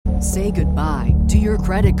Say goodbye to your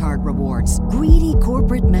credit card rewards. Greedy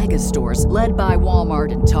corporate mega stores, led by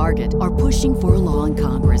Walmart and Target, are pushing for a law in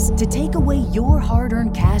Congress to take away your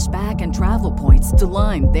hard-earned cash back and travel points to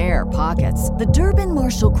line their pockets. The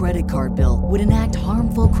Durbin-Marshall credit card bill would enact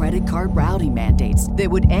harmful credit card routing mandates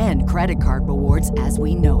that would end credit card rewards as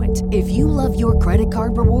we know it. If you love your credit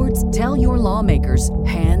card rewards, tell your lawmakers,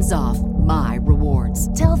 hands off my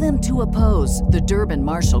rewards. Tell them to oppose the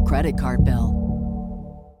Durbin-Marshall credit card bill.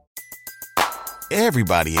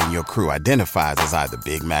 Everybody in your crew identifies as either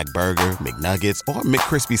Big Mac Burger, McNuggets, or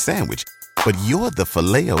McCrispy Sandwich. But you're the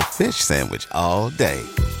Filet-O-Fish Sandwich all day.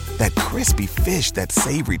 That crispy fish, that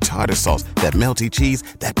savory tartar sauce, that melty cheese,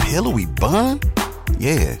 that pillowy bun.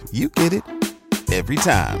 Yeah, you get it. Every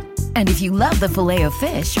time. And if you love the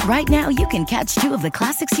Filet-O-Fish, right now you can catch two of the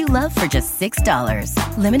classics you love for just $6.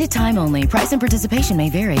 Limited time only. Price and participation may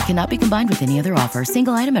vary. Cannot be combined with any other offer.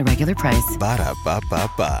 Single item at regular price.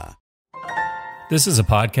 Ba-da-ba-ba-ba. This is a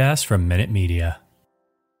podcast from Minute Media.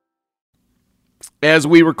 As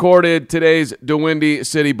we recorded today's DeWindy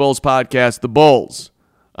City Bulls podcast, the Bulls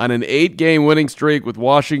on an 8-game winning streak with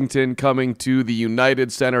Washington coming to the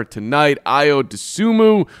United Center tonight. Ayo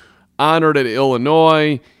Dosunmu honored at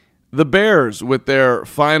Illinois. The Bears with their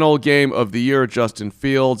final game of the year, Justin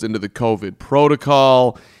Fields into the COVID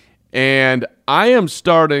protocol. And I am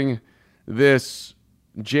starting this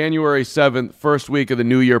January 7th, first week of the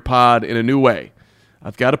New Year pod in a new way.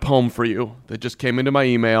 I've got a poem for you that just came into my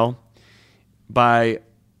email by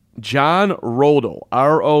John Rodel,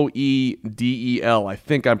 Roedel. I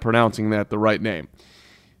think I'm pronouncing that the right name.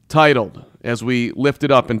 Titled, as we lift it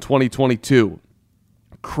up in 2022,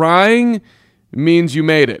 Crying Means You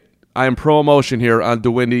Made It. I am pro-emotion here on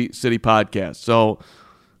DeWindy City Podcast. So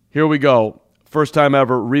here we go. First time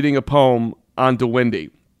ever reading a poem on DeWindy.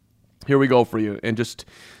 Here we go for you. And just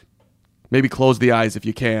maybe close the eyes if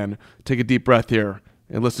you can. Take a deep breath here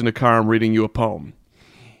and listen to Carm reading you a poem.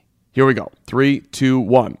 Here we go. 3, 2,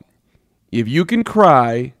 1. If you can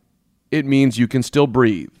cry, it means you can still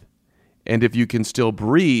breathe. And if you can still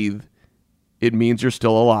breathe, it means you're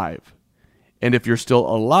still alive. And if you're still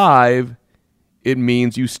alive, it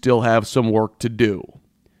means you still have some work to do.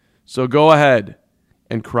 So go ahead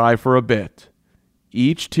and cry for a bit.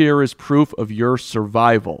 Each tear is proof of your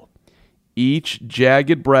survival. Each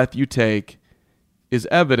jagged breath you take is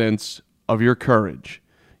evidence of your courage.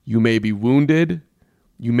 You may be wounded,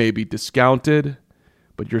 you may be discounted,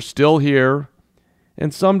 but you're still here,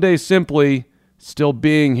 and someday simply still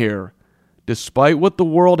being here, despite what the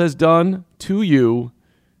world has done to you,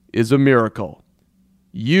 is a miracle.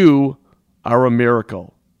 You are a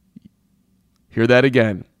miracle. Hear that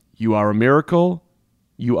again. You are a miracle.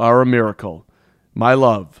 You are a miracle. My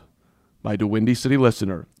love, my DeWindy City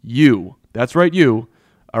listener, you, that's right, you,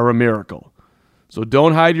 are a miracle. So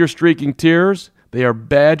don't hide your streaking tears. They are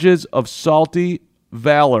badges of salty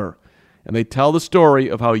valor, and they tell the story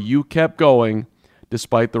of how you kept going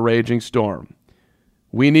despite the raging storm.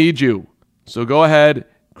 We need you. So go ahead,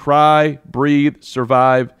 cry, breathe,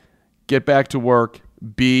 survive, get back to work,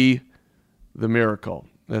 be the miracle.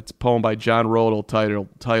 That's a poem by John Rodel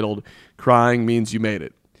titled Crying Means You Made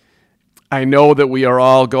It. I know that we are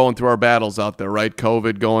all going through our battles out there, right?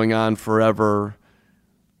 COVID going on forever.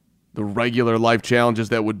 The regular life challenges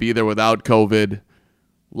that would be there without COVID. A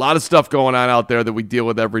lot of stuff going on out there that we deal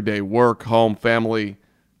with every day. Work, home, family,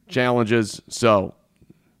 challenges. So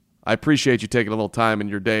I appreciate you taking a little time in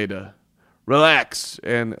your day to relax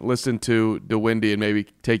and listen to DeWindy and maybe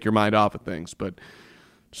take your mind off of things. But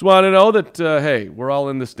just want to know that, hey, we're all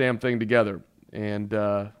in this damn thing together. And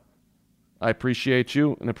I appreciate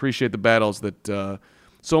you and appreciate the battles that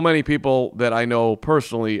so many people that I know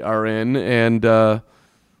personally are in. And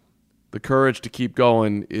the courage to keep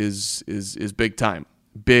going is big time.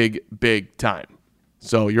 Big time.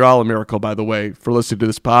 So you're all a miracle, by the way, for listening to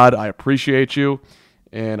this pod. I appreciate you.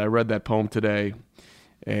 And I read that poem today.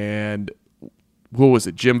 And who was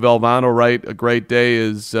it? Jim Valvano, right? A great day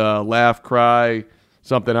is laugh, cry,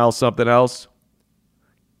 something else.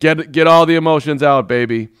 Get all the emotions out,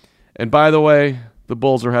 baby. And by the way, the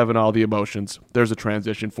Bulls are having all the emotions. There's a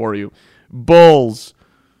transition for you. Bulls,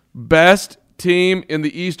 best team in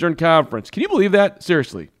the Eastern Conference. Can you believe that?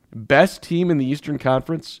 Seriously. Best team in the Eastern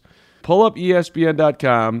Conference? Pull up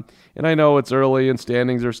ESPN.com, and I know it's early and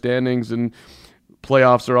standings are standings and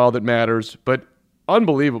playoffs are all that matters, but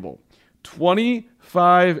unbelievable.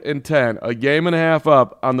 25-10, a game and a half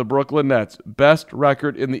up on the Brooklyn Nets. Best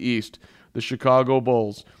record in the East, the Chicago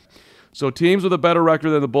Bulls. So teams with a better record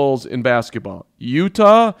than the Bulls in basketball: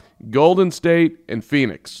 Utah, Golden State, and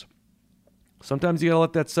Phoenix. Sometimes you got to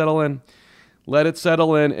let that settle in. Let it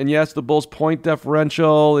settle in. And yes, the Bulls' point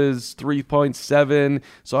differential is 3.7.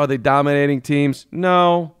 So are they dominating teams?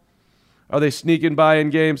 No. Are they sneaking by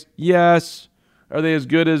in games? Yes. Are they as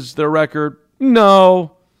good as their record?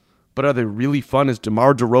 No. But are they really fun as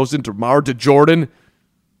DeMar DeRozan, DeMar DeJordan?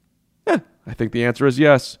 I think the answer is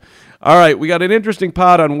yes. All right, we got an interesting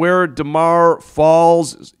pod on where DeMar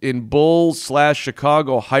falls in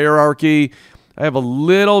Bulls/Chicago hierarchy. I have a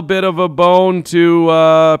little bit of a bone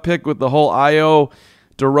to pick with the whole Ayo,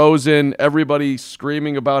 DeRozan, everybody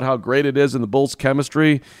screaming about how great it is in the Bulls'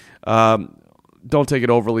 chemistry. Don't take it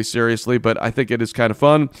overly seriously, but I think it is kind of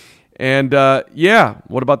fun. And,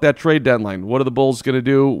 what about that trade deadline? What are the Bulls going to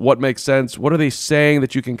do? What makes sense? What are they saying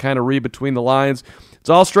that you can kind of read between the lines? It's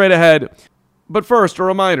all straight ahead. But first, a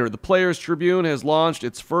reminder, the Players Tribune has launched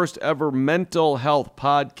its first ever mental health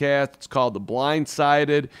podcast. It's called The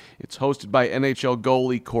Blindsided. It's hosted by NHL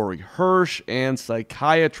goalie Corey Hirsch and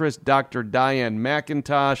psychiatrist Dr. Diane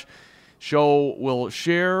McIntosh. Show will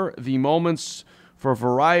share the moments for a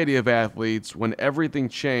variety of athletes when everything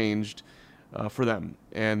changed for them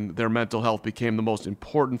and their mental health became the most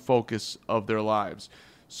important focus of their lives.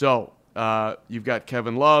 So you've got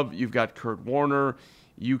Kevin Love, you've got Kurt Warner.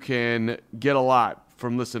 You can get a lot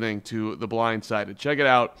from listening to The Blindsided. Check it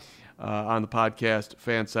out on the podcast,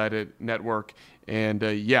 Fansided Network. And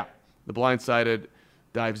The Blindsided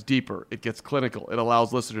dives deeper. It gets clinical. It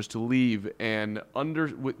allows listeners to leave and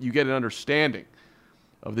you get an understanding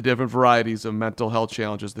of the different varieties of mental health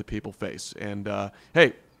challenges that people face. And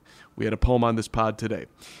hey, we had a poem on this pod today.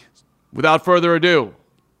 Without further ado,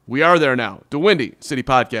 we are there now. The Windy City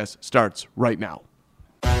Podcast starts right now.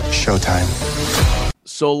 Showtime.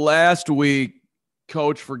 So last week,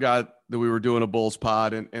 Coach forgot that we were doing a Bulls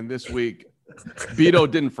pod, and this week, Beto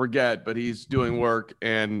didn't forget, but he's doing work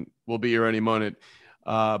and will be here any moment.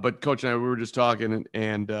 But Coach and I, we were just talking,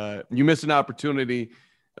 and you missed an opportunity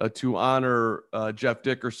to honor Jeff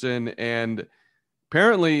Dickerson, and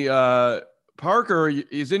apparently Parker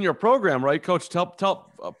is in your program, right, Coach?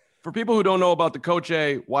 Tell for people who don't know about the Coach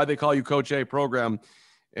A, why they call you Coach A program,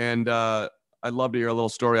 and I'd love to hear a little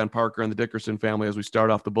story on Parker and the Dickerson family as we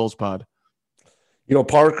start off the Bulls pod.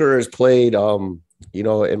 Parker has played,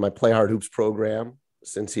 in my Play Hard Hoops program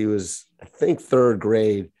since he was, I think, third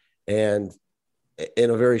grade. And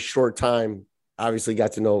in a very short time, obviously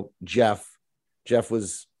got to know Jeff. Jeff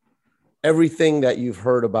was everything that you've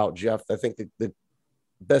heard about Jeff. I think the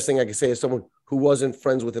best thing I can say is someone who wasn't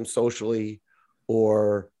friends with him socially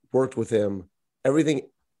or worked with him, everything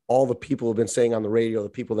all the people have been saying on the radio, the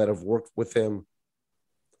people that have worked with him,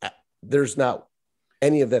 there's not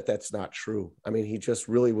any of that that's not true. I mean, he just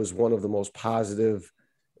really was one of the most positive,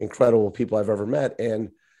 incredible people I've ever met. And,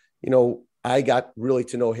 I got really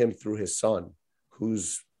to know him through his son,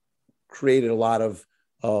 who's created a lot of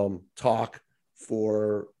talk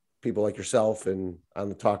for people like yourself and on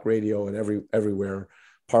the talk radio and everywhere.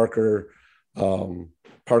 Parker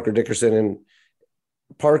Dickerson. And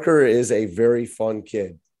Parker is a very fun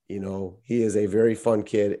kid. He is a very fun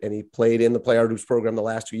kid, and he played in the Play Hard Hoops program the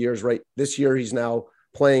last 2 years. Right this year, he's now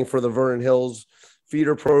playing for the Vernon Hills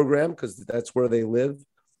feeder program because that's where they live.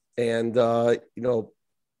 And the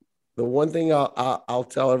one thing I'll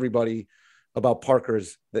tell everybody about Parker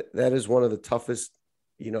is that is one of the toughest,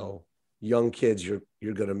 young kids you're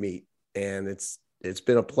going to meet, and it's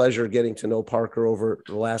been a pleasure getting to know Parker over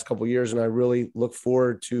the last couple of years, and I really look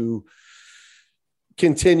forward to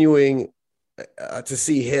continuing to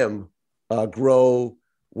see him grow,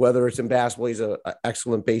 whether it's in basketball. He's an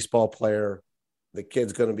excellent baseball player. The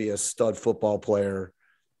kid's going to be a stud football player.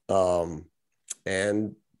 And,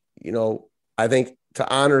 I think to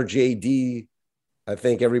honor JD, I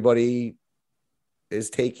think everybody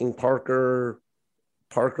is taking Parker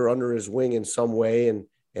under his wing in some way. And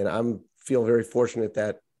I'm feel very fortunate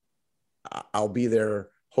that I'll be there,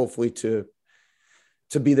 hopefully to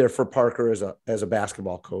be there for Parker as a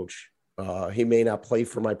basketball coach. He may not play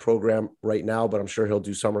for my program right now, but I'm sure he'll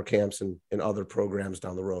do summer camps and other programs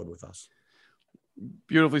down the road with us.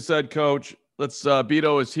 Beautifully said, Coach.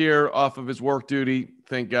 Beto is here off of his work duty.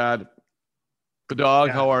 Thank God. The dog,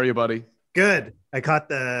 yeah. How are you, buddy? Good. I caught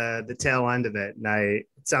the tail end of it, and it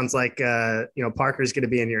sounds like Parker's going to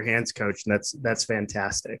be in your hands, Coach, and that's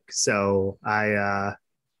fantastic. So I'm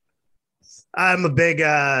a big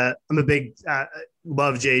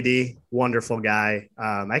love JD, wonderful guy.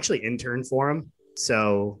 I actually interned for him,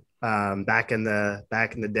 so back in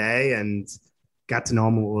the day, and got to know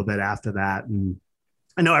him a little bit after that. And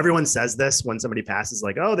I know everyone says this when somebody passes,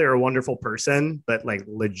 like, "Oh, they're a wonderful person," but like,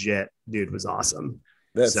 legit, dude was awesome.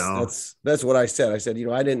 That's what I said. I said,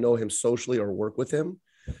 I didn't know him socially or work with him.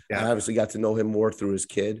 Yeah. I obviously got to know him more through his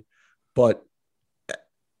kid, but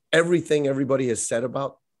everything everybody has said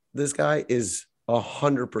about this guy is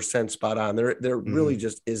 100% spot on. There really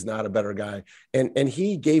just is not a better guy. And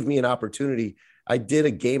he gave me an opportunity. I did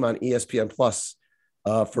a game on ESPN Plus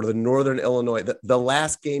for the Northern Illinois, the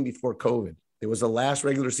last game before COVID. It was the last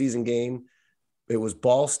regular season game. It was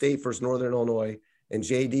Ball State versus Northern Illinois, and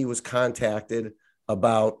JD was contacted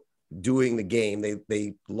about doing the game.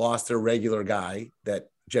 They lost their regular guy that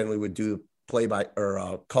generally would do play-by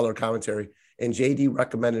or color commentary, and JD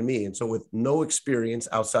recommended me. And so with no experience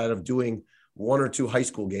outside of doing 1 or 2 high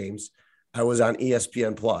school games, I was on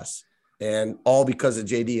ESPN Plus, and all because of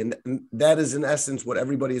JD. And that is in essence what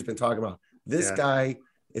everybody has been talking about. This guy,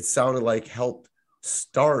 it sounded like, helped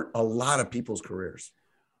start a lot of people's careers.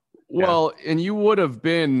 Well, and you would have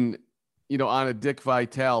been, on a Dick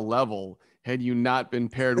Vitale level had you not been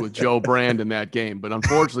paired with Joe Brand in that game. But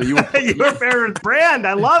unfortunately, you were paired with Brand.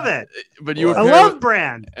 I love it. But you were I love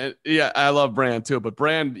Brand. And I love Brand too. But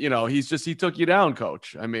Brand, he took you down,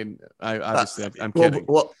 Coach. I mean, I'm kidding.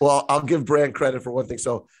 Well, I'll give Brand credit for one thing.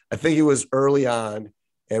 So I think it was early on,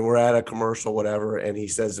 and we're at a commercial, whatever. And he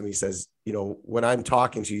says to me, when I'm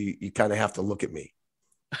talking to you, you kind of have to look at me.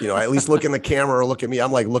 At least look in the camera or look at me.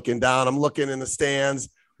 I'm like looking down. I'm looking in the stands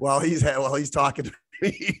while he's talking to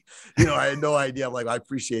me. I had no idea. I'm like, I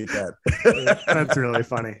appreciate that. That's really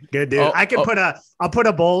funny. Good dude. I'll put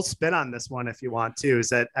a bold spin on this one if you want to. Is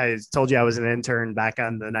that I told you I was an intern back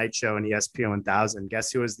on the night show in ESPN 1000.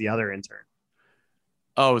 Guess who was the other intern?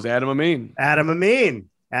 Oh, it was Adam Amin. Adam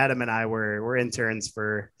and I were interns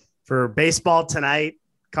for Baseball Tonight.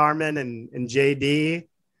 Carmen and JD.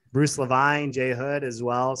 Bruce Levine, Jay Hood as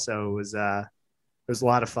well. So it was a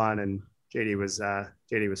lot of fun, and JD was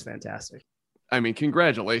fantastic. I mean,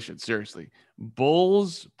 congratulations, seriously.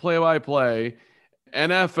 Bulls play-by-play,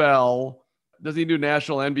 NFL. Does he do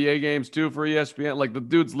national NBA games too for ESPN? Like, the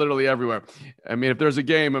dude's literally everywhere. I mean, if there's a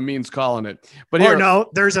game, Amin's calling it. But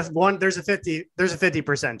there's a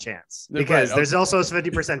 50% chance, because there's also a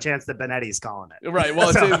 50% chance that Benetti's calling it. Right.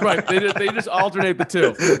 Well, right. They just alternate the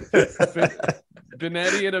two.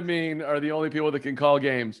 Benetti and Amin are the only people that can call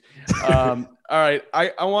games. All right.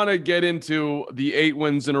 I want to get into the 8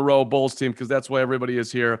 wins in a row Bulls team, because that's why everybody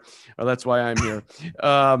is here, or that's why I'm here.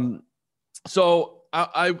 So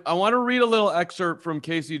I want to read a little excerpt from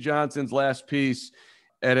Casey Johnson's last piece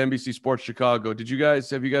at NBC Sports Chicago. Have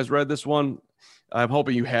you guys read this one? I'm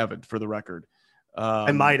hoping you haven't, for the record.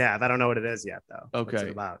 I might have. I don't know what it is yet, though. Okay. What's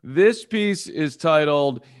it about? This piece is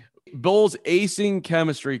titled Bulls Acing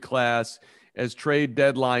Chemistry Class as Trade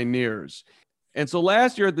Deadline Nears. And so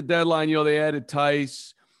last year at the deadline, they added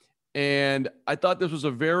Tice, and I thought this was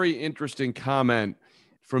a very interesting comment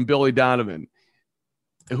from Billy Donovan,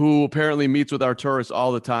 who apparently meets with Arturas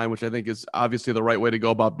all the time, which I think is obviously the right way to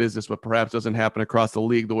go about business, but perhaps doesn't happen across the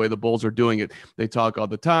league the way the Bulls are doing it. They talk all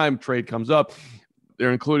the time. Trade comes up.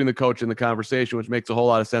 They're including the coach in the conversation, which makes a whole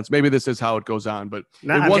lot of sense. Maybe this is how it goes on, but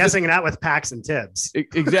I'm guessing not with Pax and Tibbs.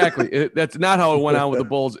 Exactly. That's not how it went on with the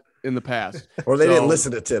Bulls in the past. Or they didn't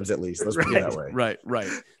listen to Tibbs, at least. Let's put it that way. Right.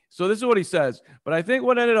 So this is what he says. But I think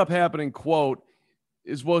what ended up happening, quote,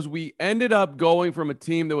 was we ended up going from a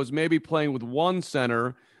team that was maybe playing with 1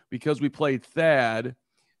 center because we played Thad,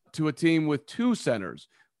 to a team with 2 centers,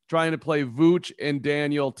 trying to play Vooch and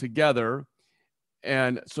Daniel together.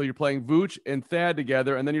 And so you're playing Vooch and Thad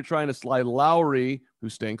together, and then you're trying to slide Lowry, who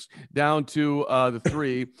stinks, down to the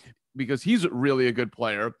 3 because he's really a good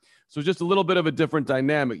player. So just a little bit of a different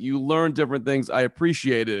dynamic. You learn different things. I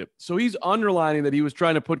appreciated it. So he's underlining that he was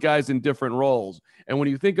trying to put guys in different roles. And when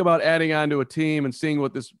you think about adding on to a team and seeing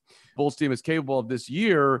what this Bulls team is capable of this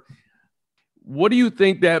year, what do you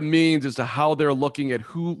think that means as to how they're looking at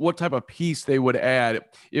what type of piece they would add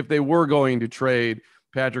if they were going to trade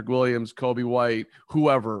Patrick Williams, Kobe White,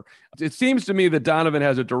 whoever? It seems to me that Donovan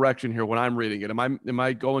has a direction here when I'm reading it. Am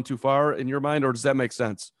I going too far in your mind, or does that make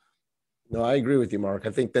sense? No, I agree with you, Mark. I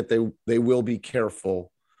think that they will be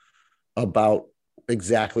careful about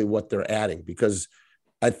exactly what they're adding, because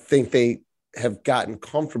I think they have gotten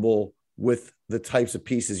comfortable with the types of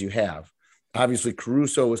pieces you have. Obviously,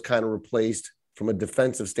 Caruso was kind of replaced from a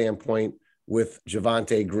defensive standpoint with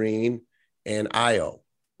Javonte Green and Ayo,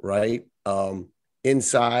 right?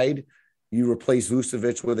 Inside, you replace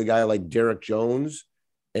Vucevic with a guy like Derek Jones.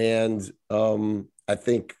 And I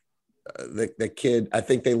think the kid, I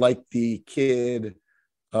think they like the kid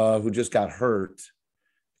who just got hurt.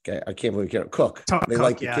 Okay, I can't believe it. Cook. They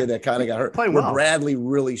like the kid that kind of got hurt. Playing well. Bradley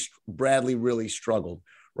really struggled,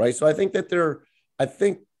 right? So I think that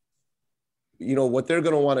what they're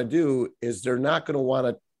going to want to do is they're not going to want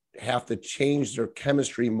to have to change their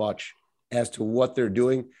chemistry much as to what they're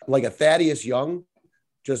doing. Like a Thaddeus Young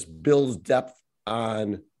just builds depth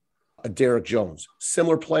on a Derek Jones.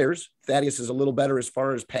 Similar players. Thaddeus is a little better as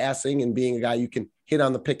far as passing and being a guy you can hit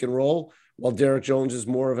on the pick and roll, while Derek Jones is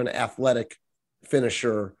more of an athletic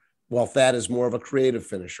finisher, while Thad is more of a creative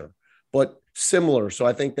finisher. But similar. So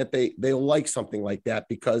I think that they'll like something like that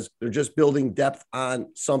because they're just building depth on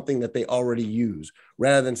something that they already use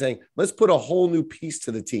rather than saying, let's put a whole new piece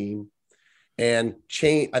to the team and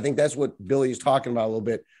change. I think that's what Billy is talking about a little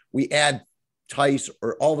bit. We add Tice,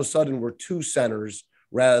 or all of a sudden we're two centers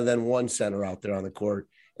rather than one center out there on the court.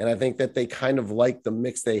 And I think that they kind of like the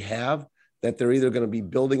mix they have, that they're either going to be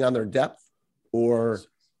building on their depth or,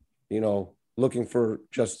 looking for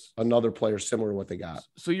just another player similar to what they got.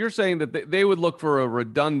 So you're saying that they would look for a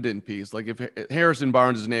redundant piece, like if Harrison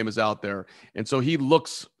Barnes' name is out there, and so he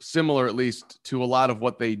looks similar at least to a lot of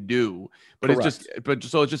what they do, but Correct.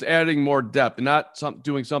 it's just adding more depth and not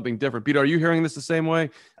doing something different. Peter, are you hearing this the same way?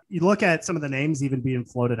 You look at some of the names even being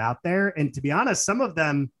floated out there, and to be honest, some of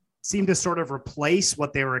them seem to sort of replace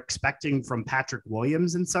what they were expecting from Patrick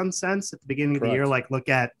Williams in some sense at the beginning of the year. Like, look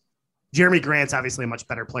at Jeremy Grant's obviously a much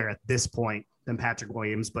better player at this point than Patrick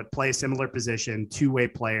Williams, but play a similar position, two-way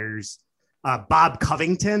players. Bob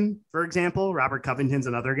Covington, for example, Robert Covington's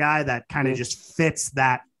another guy that kind of just fits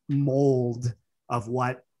that mold of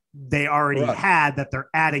what they already had that they're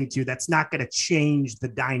adding to. That's not going to change the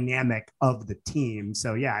dynamic of the team.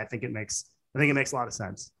 So yeah, I think it makes a lot of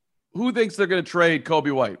sense. Who thinks they're going to trade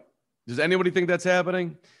Kobe White? Does anybody think that's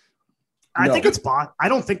happening? I think it's bought. I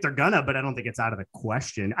don't think they're gonna, but I don't think it's out of the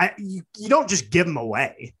question. You don't just give them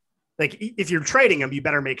away. Like, if you're trading him, you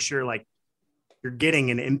better make sure like you're getting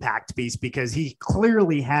an impact piece, because he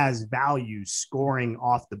clearly has value scoring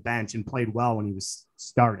off the bench and played well when he was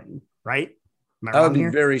starting. Right? I would be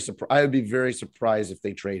very surprised. I would be very surprised if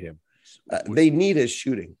they trade him. They need his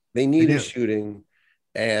shooting. They need his shooting,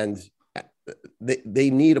 and they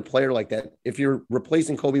need a player like that. If you're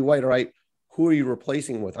replacing Kobe White, all right, who are you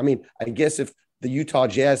replacing with? I mean, I guess if the Utah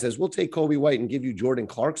Jazz says, we'll take Kobe White and give you Jordan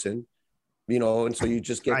Clarkson, and so you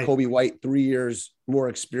just get Kobe White 3 years more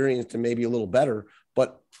experienced and maybe a little better.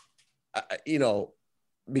 But,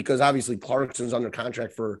 because obviously Clarkson's under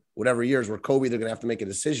contract for whatever years, where Kobe, they're going to have to make a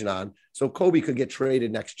decision on. So Kobe could get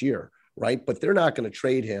traded next year, right? But they're not going to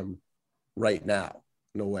trade him right now.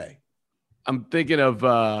 No way. I'm thinking of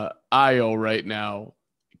Ayo right now,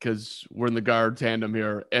 because we're in the guard tandem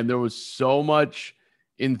here, and there was so much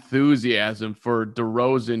enthusiasm for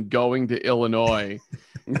DeRozan going to Illinois.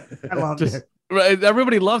 I love it. Right,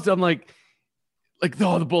 everybody loves it. I'm like,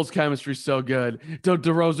 oh, the Bulls' chemistry is so good.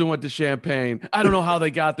 DeRozan went to Champaign. I don't know how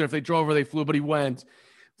they got there, if they drove or they flew, but he went.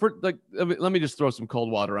 Let me just throw some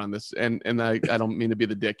cold water on this, and I don't mean to be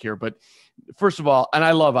the dick here, but first of all, and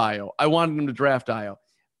I love Ayo. I wanted him to draft Ayo.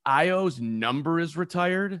 Ayo's number is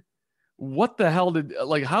retired. What the hell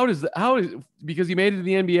because he made it to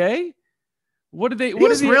the NBA? He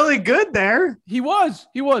was really good there. He was.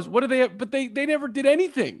 What did they have? But they never did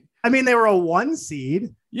anything. I mean, they were a 1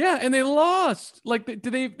 seed. Yeah, and they lost. They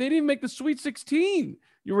didn't make the Sweet 16.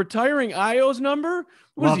 You're retiring Ayo's number?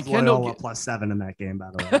 What is he, Kendall? +7 in that game,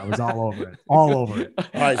 by the way. I was all over it. All over it. All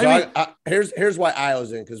right, so here's why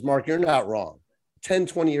Ayo's in, because, Mark, you're not wrong. 10,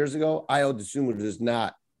 20 years ago, Ayo Dosunmu does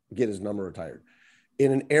not get his number retired.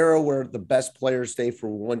 In an era where the best players stay for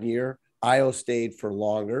 1 year, Ayo stayed for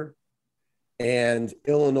longer. And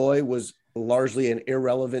Illinois was largely an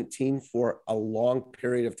irrelevant team for a longer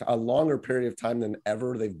period of time than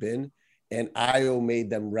ever they've been. And Ayo made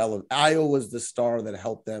them relevant. Ayo was the star that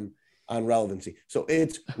helped them on relevancy. So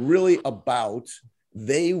it's really about,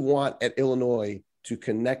 they want at Illinois to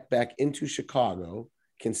connect back into Chicago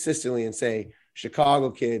consistently and say,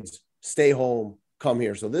 Chicago kids, stay home, come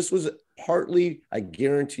here. So this was partly, I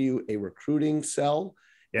guarantee you, a recruiting sell,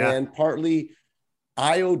 and partly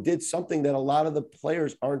Ayo did something that a lot of the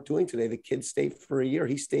players aren't doing today. The kid stayed for a year.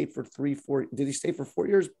 He stayed for 3, 4. Did he stay for 4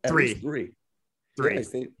 years? At least three.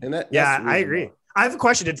 Yeah, I agree. I have a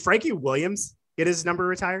question. Did Frankie Williams get his number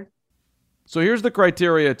retired? So here's the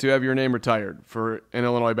criteria to have your name retired for an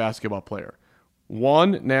Illinois basketball player.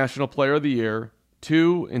 1, National Player of the Year.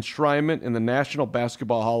 2, enshrinement in the National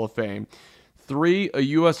Basketball Hall of Fame. 3, a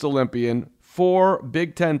U.S. Olympian. 4,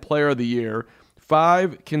 Big Ten Player of the Year.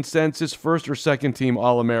 5, consensus first or second team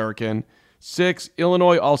All-American. 6,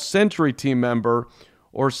 Illinois All-Century team member.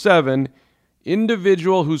 Or 7,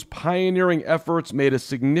 individual whose pioneering efforts made a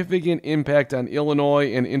significant impact on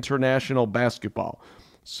Illinois and international basketball.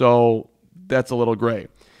 So that's a little gray.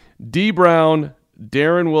 D. Brown,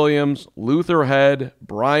 Darren Williams, Luther Head,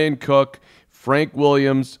 Brian Cook, Frank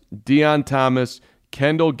Williams, Deion Thomas,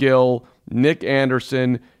 Kendall Gill, Nick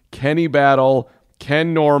Anderson, Kenny Battle,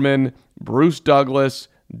 Ken Norman, Bruce Douglas,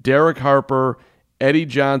 Derek Harper, Eddie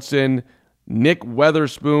Johnson, Nick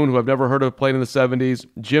Weatherspoon, who I've never heard of, played in the 70s,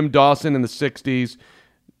 Jim Dawson in the 60s,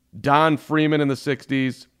 Don Freeman in the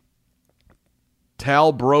 60s,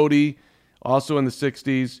 Tal Brody, also in the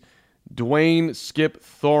 60s, Dwayne Skip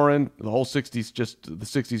Thorin, the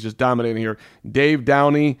 60s just dominating here, Dave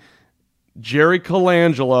Downey, Jerry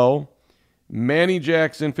Colangelo, Manny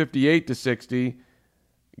Jackson, 58 to 60,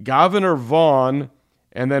 Governor Vaughn,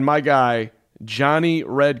 and then my guy, Johnny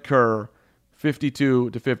Red Kerr, 52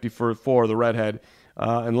 to 54, the redhead.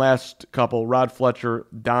 And last couple, Rod Fletcher,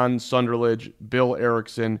 Don Sunderledge, Bill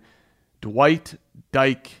Erickson, Dwight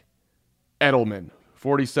Dyke Edelman,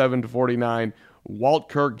 47 to 49, Walt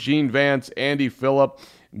Kirk, Gene Vance, Andy Phillip,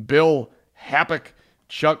 Bill Happick,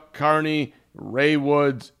 Chuck Carney, Ray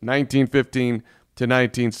Woods, 1915 to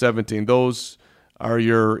 1917. Those are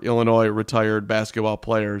your Illinois retired basketball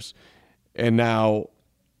players. And now,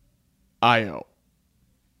 Ayo.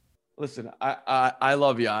 Listen, I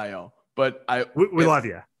love you, Ayo, but we love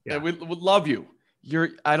you. Yeah, we love you.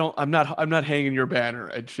 I'm not hanging your banner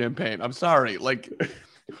at Champaign. I'm sorry. Like,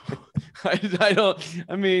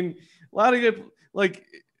 I mean, a lot of good, like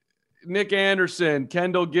Nick Anderson,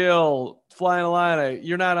 Kendall Gill, Flying Illini.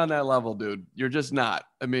 You're not on that level, dude. You're just not.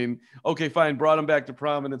 I mean, okay, fine. Brought him back to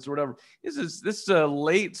prominence or whatever. This is a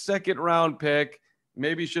late second round pick.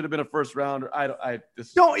 Maybe should have been a first rounder.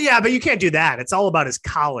 Yeah, but you can't do that. It's all about his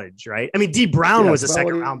college, right? I mean, D Brown was a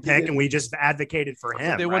second round pick, and we just advocated for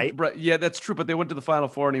him, right? Yeah, that's true. But they went to the Final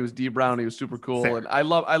Four, and he was D Brown. And he was super cool, fair. And I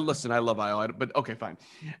love Io. But okay, fine.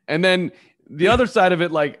 And then the other side of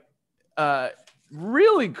it, like,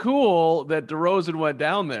 really cool that DeRozan went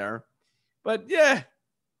down there. But yeah,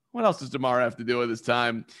 what else does DeMar have to do with his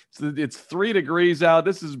time? So it's 3 degrees out.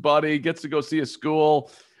 This is Buddy gets to go see a school.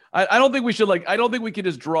 I don't think we should I don't think we can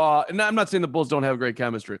just draw, and I'm not saying the Bulls don't have great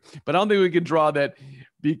chemistry, but I don't think we can draw that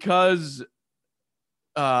because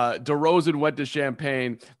DeRozan went to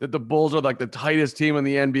Champaign that the Bulls are like the tightest team in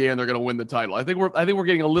the NBA and they're going to win the title. I think we're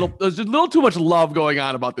getting there's a little too much love going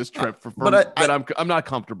on about this trip I'm not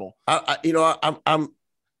comfortable. I'm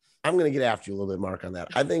going to get after you a little bit, Mark, on that.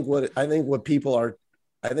 I think what people are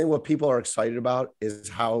excited about is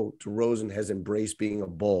how DeRozan has embraced being a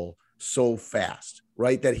Bull so fast,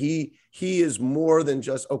 right? That he is more than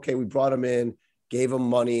just, okay, we brought him in, gave him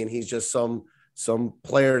money, and he's just some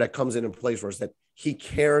player that comes in and plays for us. That he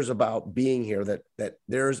cares about being here, that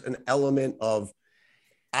there's an element of,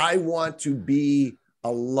 I want to be a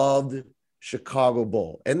loved Chicago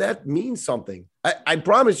Bull. And that means something. I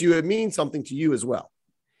promise you it means something to you as well.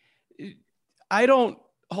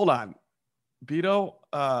 Hold on, Beto.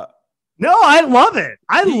 No, I love it.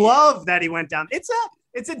 I love that he went down.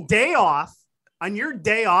 It's a day off. On your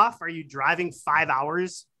day off, are you driving 5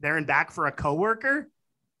 hours there and back for a coworker?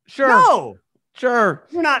 Sure. No. Sure.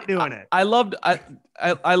 You're not doing it. I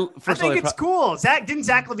think it's cool. Didn't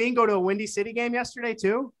Zach LaVine go to a Windy City game yesterday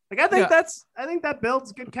too? Like, I think that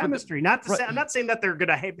builds good chemistry. I'm not saying that they're going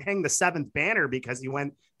to hang the 7th banner because he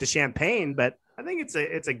went to Champaign, but I think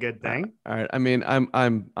it's a good thing. All right. I mean, I'm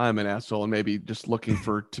an asshole and maybe just looking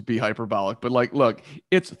to be hyperbolic, but like, look,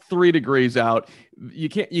 it's 3 degrees out. You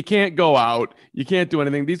can't go out. You can't do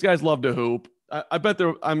anything. These guys love to hoop. I bet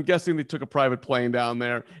I'm guessing they took a private plane down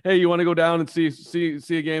there. Hey, you want to go down and see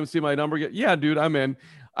a game, see my number? Yeah, dude, I'm in.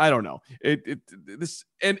 I don't know.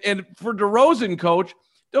 And for DeRozan, coach,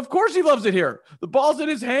 of course he loves it here. The ball's in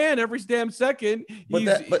his hand every damn second.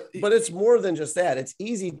 But it's more than just that. It's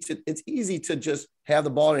easy to just have the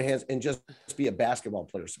ball in your hands and just be a basketball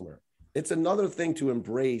player somewhere. It's another thing to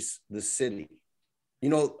embrace the city.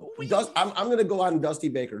 You know, I'm going to go on Dusty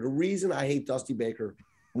Baker. The reason I hate Dusty Baker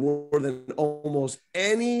more than almost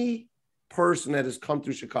any person that has come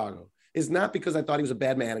through Chicago is not because I thought he was a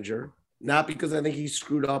bad manager, not because I think he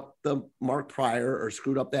screwed up the Mark Pryor or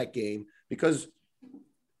screwed up that game, because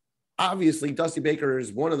obviously Dusty Baker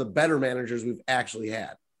is one of the better managers we've actually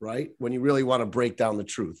had, right? When you really want to break down the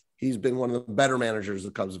truth, he's been one of the better managers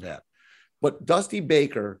the Cubs have had. But Dusty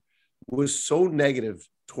Baker was so negative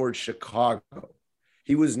towards Chicago.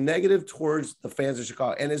 He was negative towards the fans of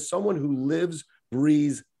Chicago. And as someone who lives,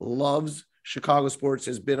 breathes, loves Chicago sports,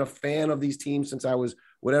 has been a fan of these teams since I was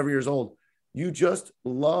whatever years old, you just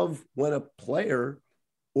love when a player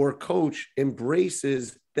or coach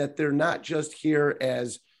embraces that they're not just here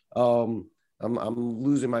as I'm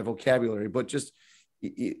losing my vocabulary, but just,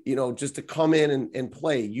 just to come in and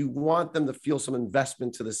play. You want them to feel some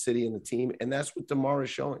investment to the city and the team. And that's what DeMar is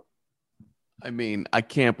showing. I mean, I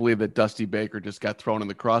can't believe that Dusty Baker just got thrown in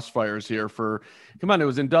the crossfires here come on, it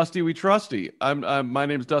was in Dusty We Trusty. My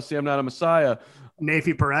name's Dusty. I'm not a messiah.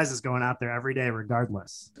 Nafi Perez is going out there every day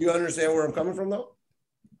regardless. You understand where I'm coming from though?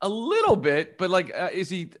 A little bit, but like, is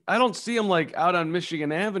he? I don't see him like out on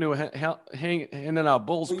Michigan Avenue handing out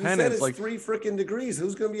Bulls Well, you pennants. said it's like 3 freaking degrees.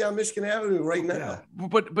 Who's going to be on Michigan Avenue right now?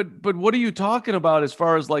 But what are you talking about as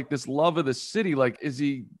far as like this love of the city? Like, is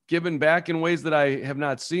he giving back in ways that I have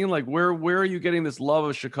not seen? Like, where are you getting this love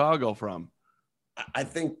of Chicago from? I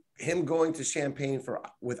think him going to Champaign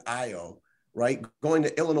with Io, right? Going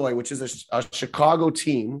to Illinois, which is a Chicago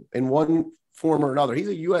team in one form or another. He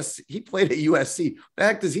played at USC. The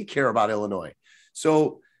heck does he care about Illinois?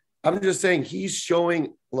 So I'm just saying he's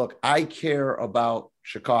showing, look, I care about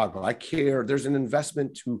Chicago. I care. There's an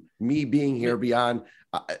investment to me being here beyond.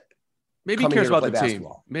 Maybe he cares about the team.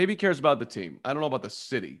 Maybe he cares about the team. I don't know about the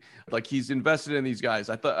city. Like, he's invested in these guys.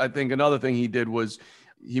 I think another thing he did was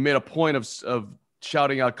he made a point of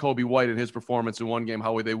shouting out Kobe White in his performance in one game,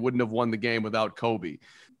 how they wouldn't have won the game without Kobe.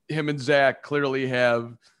 Him and Zach clearly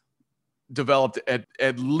have developed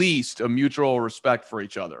at least a mutual respect for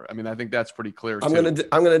each other. I mean, I think that's pretty clear. I'm going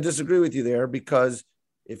to disagree with you there, because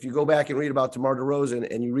if you go back and read about DeMar DeRozan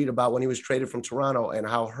and you read about when he was traded from Toronto and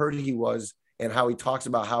how hurt he was and how he talks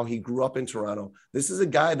about how he grew up in Toronto, this is a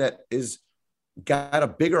guy that is got a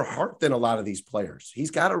bigger heart than a lot of these players.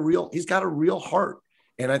 He's got a real heart.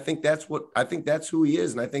 And I think that's who he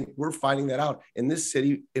is. And I think we're finding that out. And this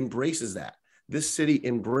city embraces that. This city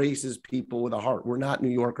embraces people with a heart. We're not New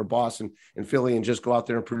York or Boston and Philly and just go out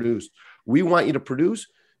there and produce. We want you to produce,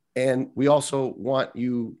 and we also want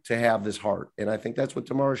you to have this heart. And I think that's what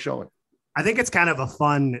DeMar is showing. I think it's kind of a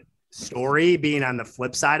fun story being on the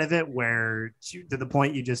flip side of it, where to the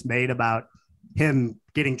point you just made about him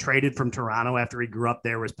getting traded from Toronto after he grew up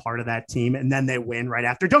there, was part of that team, and then they win right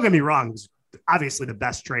after. Don't get me wrong. It was obviously the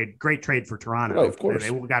best trade, great trade for Toronto. Oh, of course.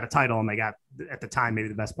 They got a title and they got, at the time, maybe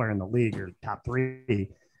the best player in the league or top 3,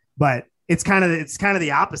 but it's kind of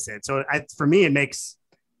the opposite. So for me, it makes,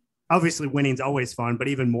 obviously winning's always fun, but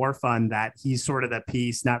even more fun that he's sort of the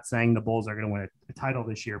piece, not saying the Bulls are going to win a title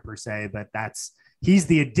this year per se, but he's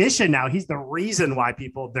the addition now. He's the reason why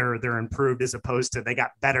they're improved, as opposed to they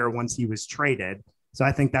got better once he was traded. So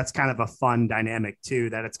I think that's kind of a fun dynamic too,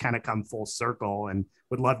 that it's kind of come full circle, and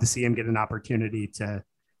would love to see him get an opportunity to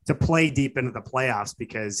play deep into the playoffs,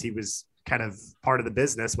 because he was kind of part of the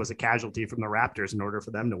business, was a casualty from the Raptors in order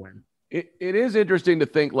for them to win. It is interesting to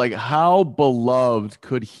think, like, how beloved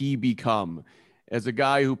could he become as a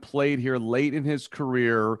guy who played here late in his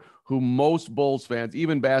career, who most Bulls fans,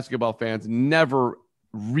 even basketball fans, never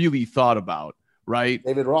really thought about, right?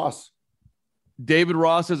 David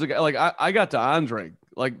Ross is a guy, like, I got to Andre,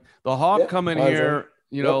 like the Hawk coming here,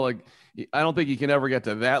 like, I don't think he can ever get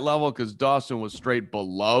to that level, because Dawson was straight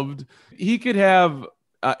beloved. He could have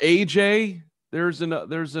AJ. There's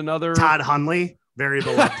another Todd Hundley, very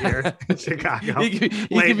beloved here in Chicago,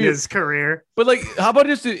 late in his career. But like, how about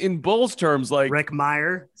just in Bulls terms, like Rick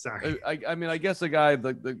Meyer? Sorry, I mean, I guess a guy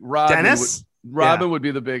like the Robin. Dennis? Robin would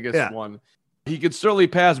be the biggest one. He could certainly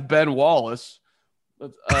pass Ben Wallace.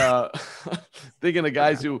 Thinking of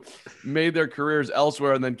guys who made their careers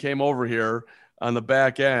elsewhere and then came over here on the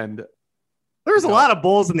back end. There was a lot of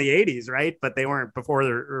Bulls in the 80s, right? But they weren't before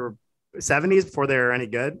or 70s, before they were any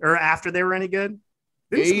good, or after they were any good.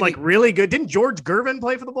 Didn't some, like, really good. Didn't George Gervin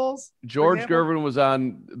play for the Bulls? George Gervin was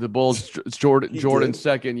on the Bulls Jordan's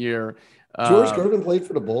second year. George Gervin played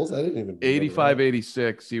for the Bulls. I didn't even 85,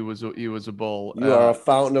 86. He was a Bull. You are a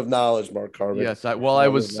fountain of knowledge, Mark Carmen. Yes, I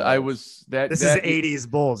was that. This is 80s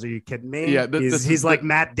Bulls. Are you kidding me? Yeah, he's like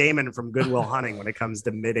Matt Damon from Good Will Hunting when it comes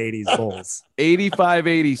to mid 80s Bulls. 85,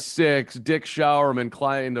 86. Dick Showerman,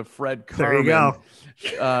 client of Fred Carmen. There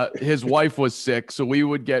you go. His wife was sick, so we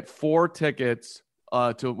would get 4 tickets.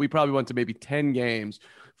 We probably went to maybe 10 games.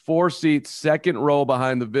 4 seats, second row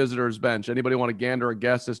behind the visitors bench. Anybody want to gander a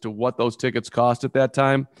guess as to what those tickets cost at that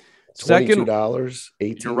time? $22,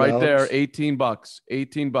 $18. You're right there, $18.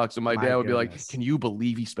 $18. And my dad would be like, "Can you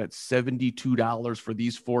believe he spent $72 for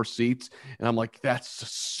these 4 seats?" And I'm like,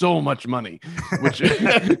 "That's so much money," which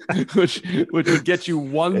would get you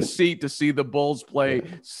 1 seat to see the Bulls play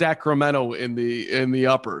Sacramento in the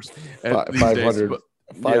uppers.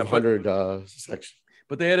 500 section.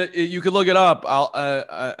 But they had you could look it up.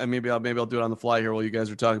 Maybe I'll do it on the fly here while you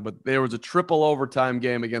guys are talking. But there was a triple overtime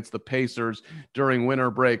game against the Pacers during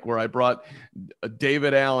winter break where I brought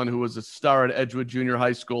David Allen, who was a star at Edgewood Junior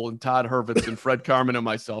High School, and Todd Hurwitz and Fred Carmen and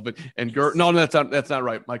myself. No, that's not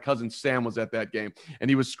right. My cousin Sam was at that game, and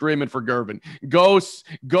he was screaming for Gervin. Go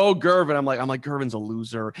Gervin! I'm like Gervin's a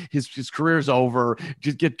loser. His career's over.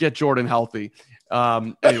 Just get Jordan healthy.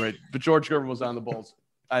 Anyway, but George Gervin was on the Bulls.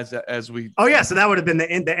 As we so that would have been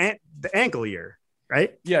the ankle year,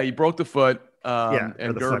 right? Yeah, he broke the foot, and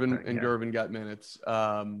Gervin got minutes.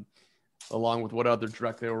 along with what other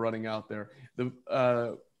direct they were running out there.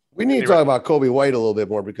 We need to talk about Coby White a little bit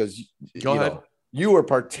more because Go ahead. You were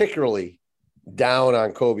particularly down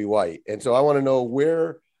on Coby White. And so I want to know,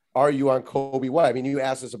 where are you on Coby White? I mean, you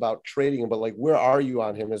asked us about trading him, but like, where are you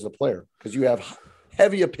on him as a player? Because you have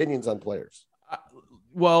heavy opinions on players.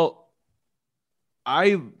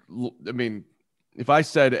 I mean, if I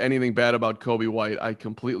said anything bad about Coby White, I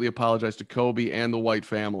completely apologize to Coby and the White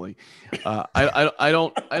family. I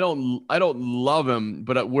don't love him,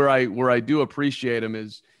 but where I do appreciate him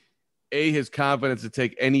is A, his confidence to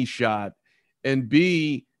take any shot, and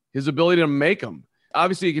B, his ability to make them.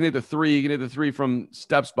 Obviously, he can hit the three from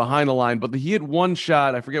steps behind the line, but he had one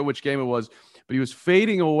shot, I forget which game it was, but he was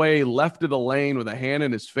fading away left of the lane with a hand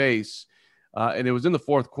in his face, and it was in the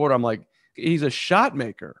fourth quarter. I'm like, he's a shot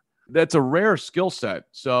maker. That's a rare skill set.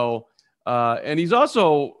 So, and he's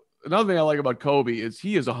also, another thing I like about Coby is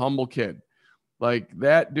he is a humble kid. Like,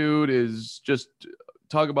 that dude is just,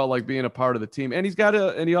 talk about like being a part of the team. And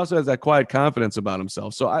he also has that quiet confidence about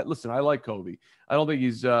himself. So I like Coby. I don't think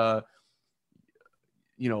he's, a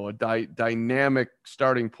dynamic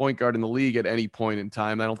starting point guard in the league at any point in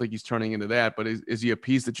time. I don't think he's turning into that, but is he a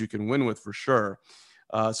piece that you can win with for sure?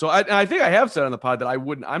 So I think I have said on the pod that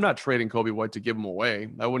I'm not trading Coby White to give him away.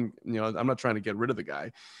 I'm not trying to get rid of the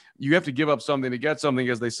guy. You have to give up something to get something,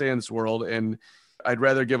 as they say in this world. And I'd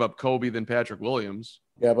rather give up Coby than Patrick Williams.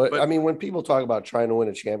 Yeah. But I mean, when people talk about trying to win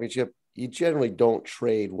a championship, you generally don't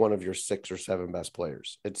trade one of your 6 or 7 best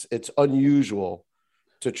players. It's unusual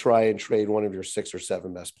to try and trade one of your 6 or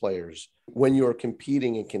 7 best players when you're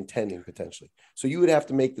competing and contending potentially. So you would have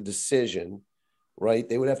to make the decision, right?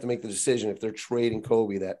 They would have to make the decision if they're trading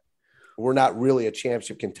Coby that we're not really a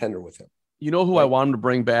championship contender with him. You know who I want him to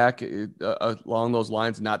bring back along those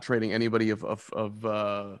lines, not trading anybody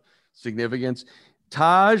of significance?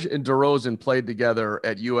 Taj and DeRozan played together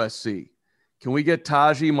at USC. Can we get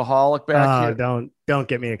Taji Mahalik back here? Don't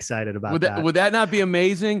get me excited about that. Would that not be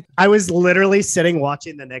amazing? I was literally sitting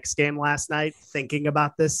watching the Knicks game last night thinking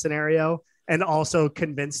about this scenario, and also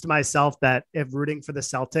convinced myself that if rooting for the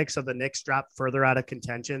Celtics, so the Knicks drop further out of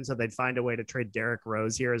contention, so they'd find a way to trade Derrick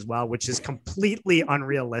Rose here as well, which is completely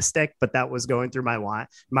unrealistic, but that was going through my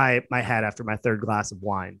head after my 3rd glass of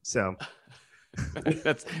wine. So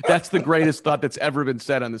that's the greatest thought that's ever been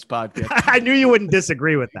said on this podcast. I knew you wouldn't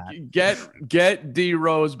disagree with that. Get D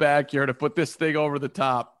Rose back here to put this thing over the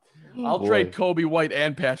top. I'll trade Coby White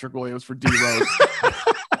and Patrick Williams for D Rose.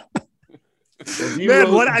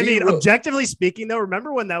 Objectively speaking, though,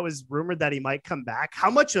 remember when that was rumored that he might come back? How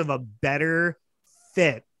much of a better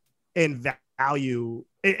fit in value,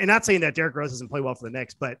 and not saying that Derrick Rose doesn't play well for the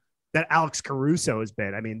Knicks, but that Alex Caruso has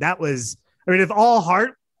been. If all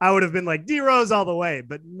heart, I would have been like D-Rose all the way.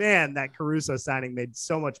 But, man, that Caruso signing made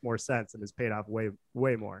so much more sense and has paid off way,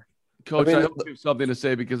 way more. Coach, I hope you have something to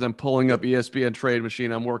say because I'm pulling up ESPN Trade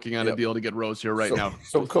Machine. I'm working on a deal to get Rose here now.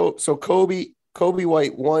 So Coby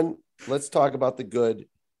White, one, let's talk about the good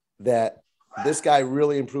that this guy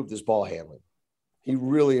really improved his ball handling. He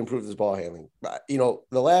really improved his ball handling. The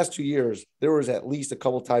last 2 years, there was at least a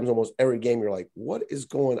couple of times almost every game you're like, what is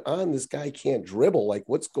going on? This guy can't dribble. Like,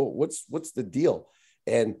 what's the deal?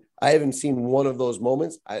 And I haven't seen one of those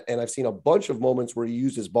moments. And I've seen a bunch of moments where he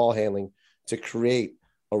used his ball handling to create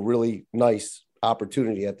a really nice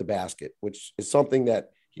opportunity at the basket, which is something that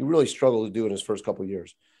he really struggled to do in his first couple of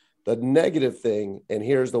years. The negative thing, and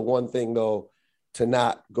here's the one thing, though, to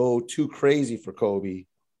not go too crazy for Coby,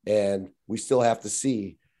 and we still have to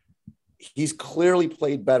see, he's clearly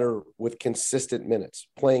played better with consistent minutes,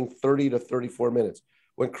 playing 30 to 34 minutes.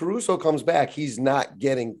 When Caruso comes back, he's not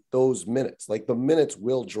getting those minutes. Like, the minutes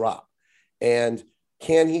will drop. And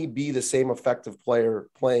can he be the same effective player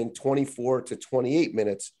playing 24 to 28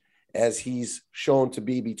 minutes as he's shown to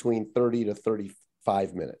be between 30 to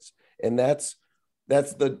 35 minutes? And that's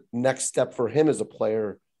the next step for him as a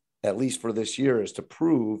player, at least for this year, is to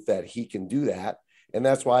prove that he can do that. And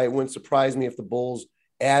that's why it wouldn't surprise me if the Bulls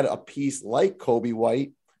add a piece like Coby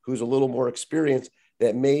White, who's a little more experienced,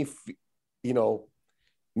 that may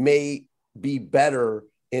be better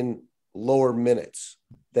in lower minutes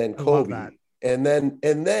than Coby. And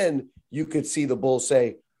then you could see the Bulls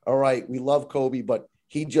say, all right, we love Coby, but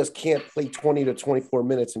he just can't play 20 to 24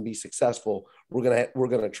 minutes and be successful. We're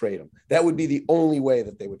going to trade him. That would be the only way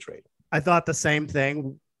that they would trade him. I thought the same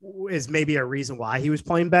thing is maybe a reason why he was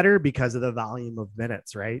playing better, because of the volume of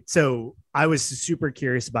minutes, right? So I was super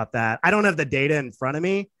curious about that. I don't have the data in front of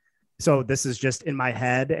me, so this is just in my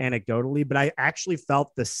head anecdotally, but I actually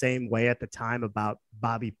felt the same way at the time about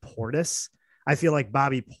Bobby Portis. I feel like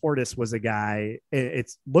Bobby Portis was a guy.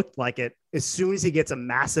 It's looked like it as soon as he gets a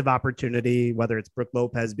massive opportunity, whether it's Brook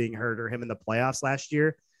Lopez being hurt or him in the playoffs last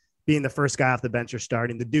year, being the first guy off the bench or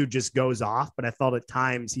starting, the dude just goes off. But I felt at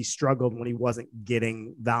times he struggled when he wasn't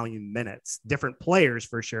getting volume minutes. Different players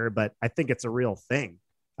for sure, but I think it's a real thing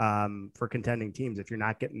for contending teams. If you're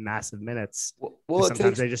not getting massive minutes,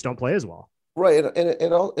 sometimes they just don't play as well. Right. And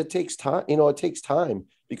it takes time, it takes time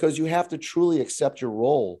because you have to truly accept your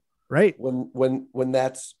role. Right. When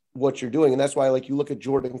that's what you're doing. And that's why, like, you look at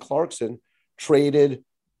Jordan Clarkson, traded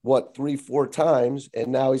 3-4 times. And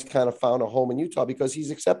now he's kind of found a home in Utah because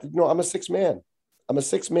he's accepted, I'm a six man. I'm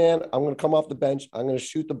going to come off the bench. I'm going to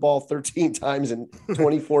shoot the ball 13 times in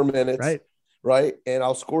 24 minutes. Right. Right. And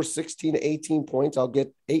I'll score 16 to 18 points. I'll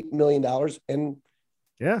get $8 million. And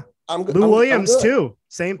yeah, I'm good. Lou Williams too.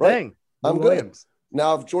 Same thing. I'm good.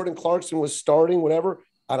 Now, if Jordan Clarkson was starting, whatever,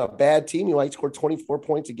 on a bad team, he might score 24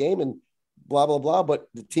 points a game and blah, blah, blah, but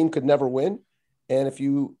the team could never win. And if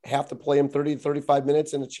you have to play him 30 to 35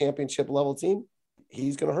 minutes in a championship level team,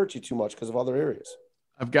 he's going to hurt you too much because of other areas.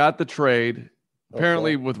 I've got the trade.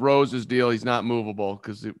 Apparently with Rose's deal, he's not movable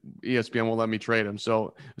because ESPN won't let me trade him.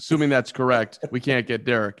 So assuming that's correct, we can't get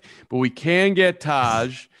Derek, but we can get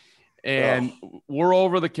Taj, and we're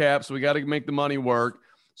over the cap. So we got to make the money work.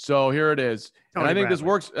 So here it is. And I think this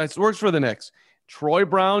works. This works for the Knicks. Troy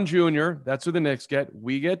Brown Jr., that's who the Knicks get.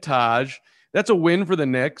 We get Taj. That's a win for the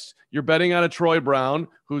Knicks. You're betting on a Troy Brown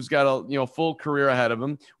who's got a full career ahead of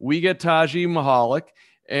him. We get Taji Mahalik.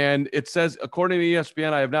 And it says, according to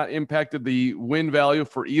ESPN, I have not impacted the win value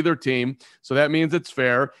for either team. So that means it's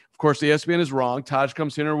fair. Of course, ESPN is wrong. Taj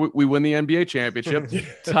comes in, or we win the NBA championship.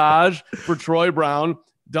 Taj for Troy Brown.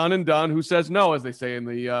 Done and done. Who says no, as they say in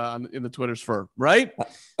the Twitter sphere, right?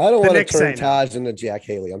 I don't want to turn Taj into Jack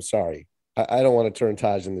Haley. I'm sorry. I don't want to turn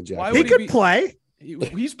Taj into Jack. He could play.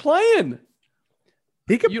 He's playing.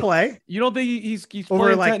 He could play. You don't think he's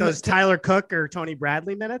over like those Tyler Cook or Tony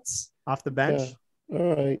Bradley minutes off the bench? Yeah.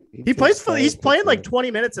 All right. He's playing like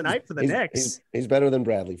 20 minutes a night for the Knicks. He's better than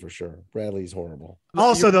Bradley for sure. Bradley's horrible.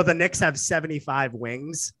 Also, though, the Knicks have 75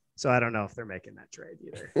 wings, so I don't know if they're making that trade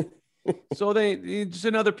either. So just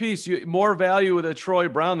another piece. More value with a Troy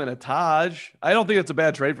Brown than a Taj. I don't think it's a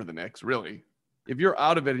bad trade for the Knicks, really. If you're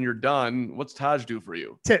out of it and you're done, what's Taj do for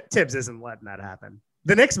you? Tibbs isn't letting that happen.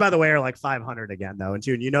 The Knicks, by the way, are like 500 again, though. And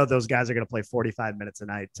June, those guys are going to play 45 minutes a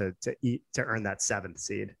night to earn that 7th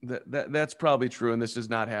seed. That's probably true, and this is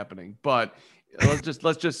not happening. But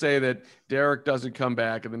let's just say that Derek doesn't come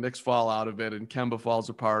back, and the Knicks fall out of it, and Kemba falls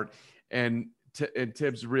apart, and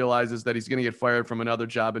Tibbs realizes that he's going to get fired from another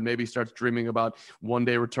job, and maybe starts dreaming about one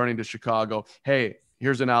day returning to Chicago. Hey,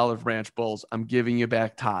 here's an Olive Branch Bulls. I'm giving you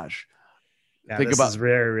back Taj. Yeah, this is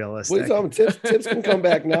very realistic. Tibbs can come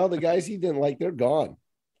back now. The guys he didn't like, they're gone.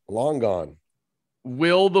 Long gone.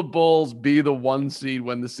 Will the Bulls be the 1 seed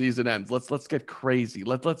when the season ends? Let's get crazy.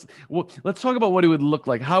 Let's talk about what it would look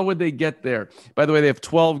like. How would they get there? By the way, they have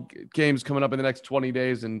 12 games coming up in the next 20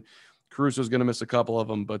 days, and Caruso's going to miss a couple of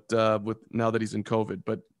them, but with now that he's in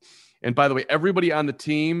COVID. And by the way, everybody on the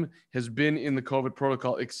team has been in the COVID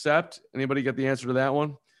protocol except anybody get the answer to that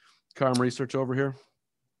one? Carm research over here.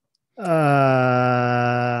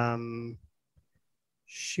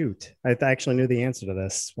 Shoot. I actually knew the answer to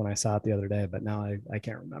this when I saw it the other day, but now I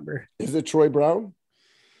can't remember. Is it Troy Brown?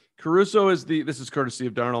 Caruso this is courtesy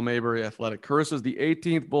of Darnell Mayberry Athletic. Caruso is the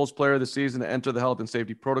 18th Bulls player of the season to enter the health and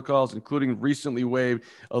safety protocols, including recently waived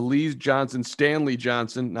Elise Johnson, Stanley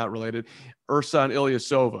Johnson, not related, Ersan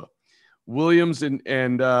Ilyasova. Williams and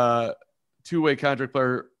two-way contract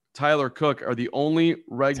player Tyler Cook are the only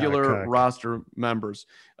regular roster members.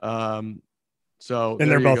 So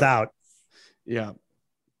they're both out. Yeah.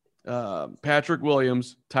 Patrick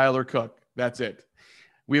Williams, Tyler Cook. That's it.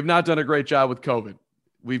 We have not done a great job with COVID.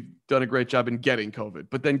 We've done a great job in getting COVID,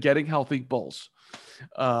 but then getting healthy Bulls.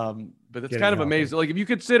 But it's kind of amazing. Like if you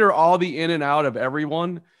consider all the in and out of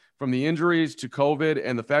everyone from the injuries to COVID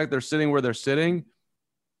and the fact they're sitting where they're sitting,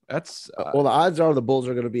 that's well, the odds are the Bulls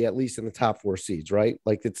are going to be at least in the top 4 seeds, right?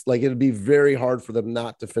 Like it'd be very hard for them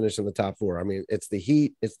not to finish in the top 4. I mean, it's the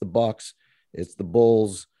Heat, it's the Bucks, it's the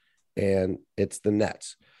Bulls, and it's the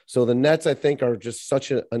Nets. So the Nets, I think, are just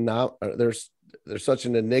such there's such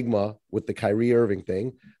an enigma with the Kyrie Irving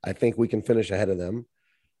thing. I think we can finish ahead of them.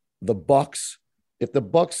 The Bucks,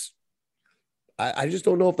 I just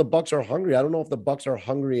don't know if the Bucks are hungry. I don't know if the Bucks are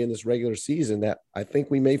hungry in this regular season. That I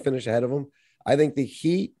think we may finish ahead of them. I think the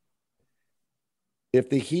Heat, if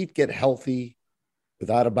the Heat get healthy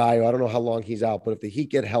without a bio, I don't know how long he's out, but if the Heat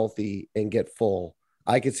get healthy and get full,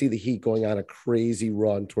 I could see the Heat going on a crazy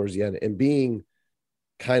run towards the end and being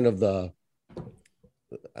kind of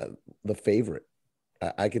the favorite.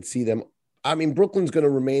 I could see them. I mean, Brooklyn's going to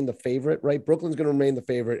remain the favorite, right? Brooklyn's going to remain the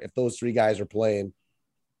favorite. If those three guys are playing,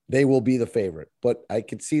 they will be the favorite. But I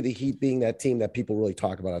could see the Heat being that team that people really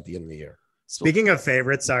talk about at the end of the year. Speaking of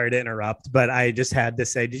favorites, sorry to interrupt, but I just had to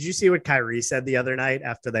say, did you see what Kyrie said the other night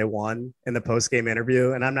after they won in the post-game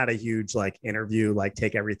interview? And I'm not a huge interview,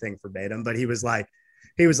 take everything verbatim, but he was like,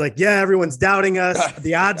 yeah, everyone's doubting us.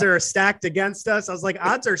 The odds are stacked against us. I was like,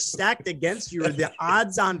 odds are stacked against you. Or the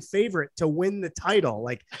odds on favorite to win the title.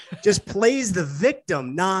 Just plays the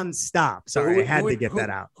victim nonstop. Sorry, I had to get that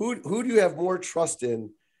out. Who do you have more trust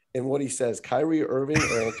in what he says, Kyrie Irving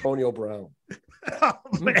or Antonio Brown? Oh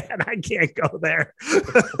man, I can't go there.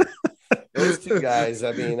 Those two guys.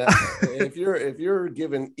 I mean, if you're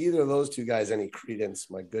giving either of those two guys any credence,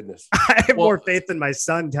 my goodness. I have more faith in my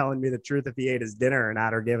son telling me the truth if he ate his dinner or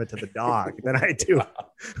not, or gave it to the dog, than I do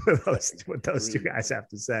what those two guys have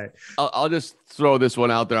to say. I'll just throw this one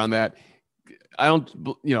out there on that. I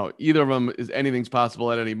don't, either of them is anything's possible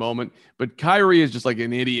at any moment, but Kyrie is just like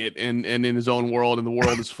an idiot and in his own world, and the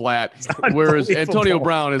world is flat. Whereas Antonio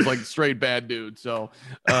Brown is like straight bad dude. So,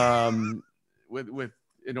 with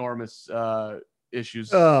enormous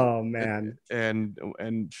issues. Oh man.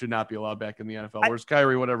 And should not be allowed back in the NFL. Whereas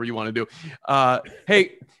Kyrie, whatever you want to do.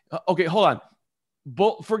 Hey, okay, hold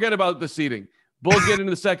on. Forget about the seeding. Bulls get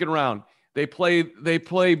into the second round. They play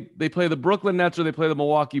the Brooklyn Nets or they play the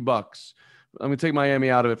Milwaukee Bucks. I'm going to take Miami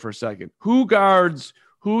out of it for a second. Who's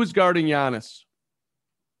guarding Giannis?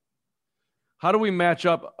 How do we match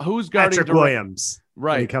up? Who's guarding Patrick Williams?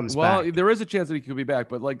 Right. When he comes back. There is a chance that he could be back,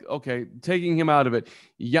 but taking him out of it.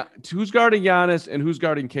 Yeah. Who's guarding Giannis and who's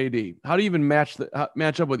guarding KD? How do you even match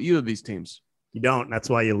up with either of these teams? You don't. That's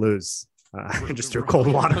why you lose. Just threw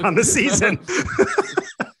cold water on the season.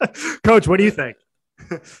 Coach, what do you think?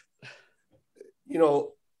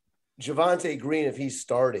 Javonte Green, if he's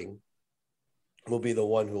starting, will be the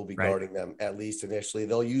one who will be guarding them, at least initially.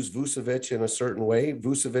 They'll use Vucevic in a certain way.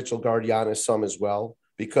 Vucevic will guard Giannis some as well,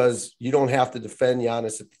 because you don't have to defend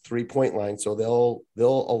Giannis at the 3-point line. So they'll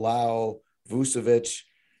allow Vucevic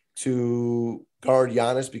to guard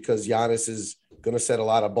Giannis, because Giannis is going to set a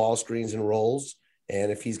lot of ball screens and rolls.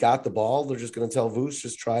 And if he's got the ball, they're just going to tell Vuce,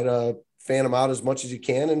 just try to fan him out as much as you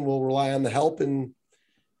can, and we'll rely on the help. And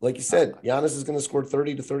like you said, Giannis is going to score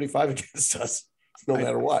 30 to 35 against us, no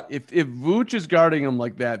matter what. If Vooch is guarding him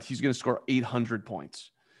like that, he's going to score 800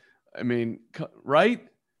 points. I mean, right?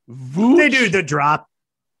 Vooch. They do the drop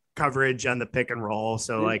coverage on the pick and roll.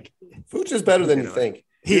 So Vooch is better than you think.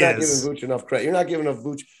 You're not giving Vooch enough credit. You're not giving enough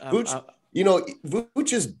Vooch.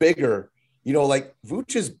 Vooch is bigger.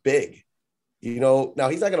 Vooch is big. Now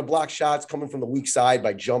he's not going to block shots coming from the weak side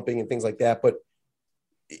by jumping and things like that. But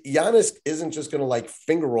Giannis isn't just going to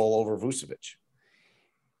finger roll over Vucevic.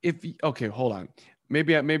 Hold on.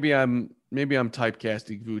 Maybe I'm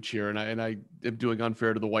typecasting Vooch here, and I am doing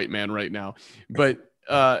unfair to the white man right now. But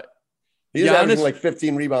he's averaging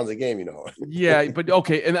 15 rebounds a game, Yeah, but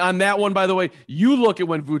okay. And on that one, by the way, you look at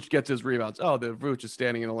when Vooch gets his rebounds. Oh, the Vooch is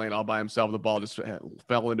standing in the lane all by himself. The ball just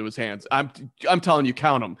fell into his hands. I'm telling you,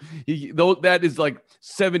 count him. That is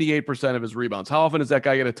 78% of his rebounds. How often does that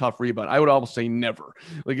guy get a tough rebound? I would almost say never.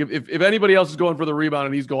 If anybody else is going for the rebound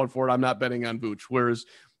and he's going for it, I'm not betting on Vooch. Whereas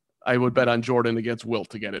I would bet on Jordan against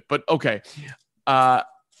Wilt to get it. But okay.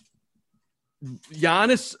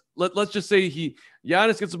 Giannis, let's just say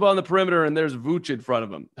Giannis gets the ball on the perimeter and there's Vooch in front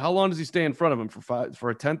of him. How long does he stay in front of him?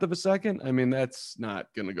 For a tenth of a second? I mean, that's not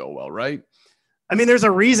going to go well, right? I mean, there's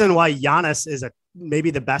a reason why Giannis is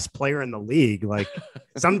maybe the best player in the league.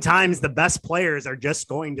 Sometimes the best players are just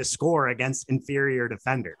going to score against inferior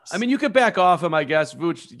defenders. I mean, you could back off him, I guess.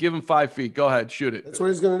 Vooch, give him 5 feet. Go ahead, shoot it. That's what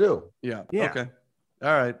he's going to do. Yeah. Okay. All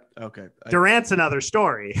right. Okay. Durant's another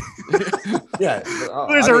story. Yeah.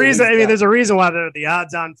 There's a reason. I mean, there's a reason why they're the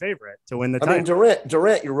odds-on favorite to win the title. I mean,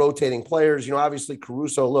 Durant, you're rotating players. Obviously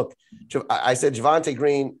Caruso. Look, I said Javonte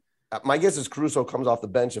Green. My guess is Caruso comes off the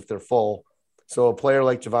bench if they're full. So a player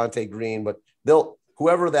like Javonte Green, but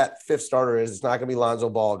whoever that fifth starter is, it's not going to be Lonzo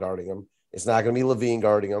Ball guarding him. It's not going to be Levine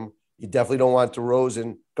guarding him. You definitely don't want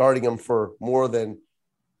DeRozan guarding him for more than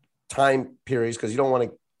time periods, because you don't want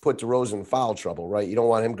to put DeRozan in foul trouble, right? You don't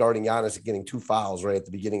want him guarding Giannis and getting 2 fouls right at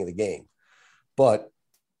the beginning of the game. But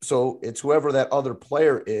so it's whoever that other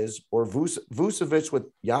player is, or Vucevic with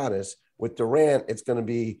Giannis. With Durant, it's going to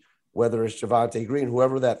be, whether it's Javonte Green,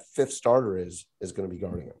 whoever that fifth starter is going to be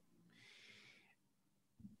guarding him.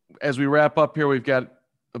 As we wrap up here, we've got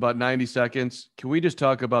about 90 seconds. Can we just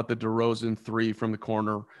talk about the DeRozan 3 from the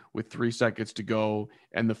corner with 3 seconds to go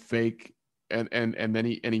and the fake, and then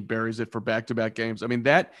he buries it for back-to-back games? I mean,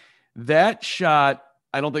 that shot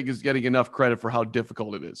I don't think is getting enough credit for how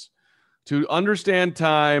difficult it is. to understand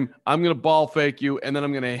time. I'm going to ball fake you, and then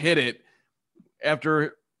I'm going to hit it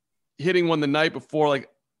after hitting one the night before. Like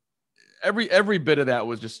every bit of that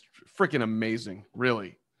was just freaking amazing,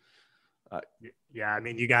 really. Yeah, I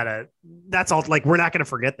mean, that's all, like, we're not going to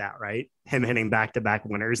forget that, right? Him hitting back-to-back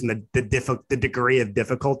winners and the degree of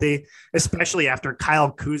difficulty, especially after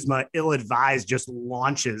Kyle Kuzma, ill-advised, just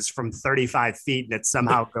launches from 35 feet and it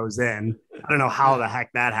somehow goes in. I don't know how the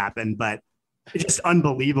heck that happened, but it's just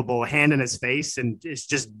unbelievable. Hand in his face, and it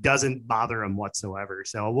just doesn't bother him whatsoever.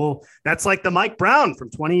 So that's like the Mike Brown from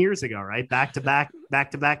 20 years ago, right?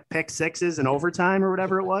 Back-to-back pick sixes in overtime or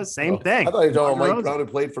whatever it was. Same thing. I thought you were talking about Mike Brown, who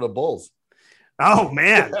played for the Bulls. Oh,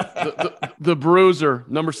 man. the bruiser,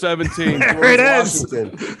 number 17. There it is.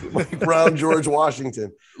 Washington. Mike Brown, George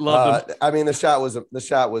Washington. Love him. I mean, the shot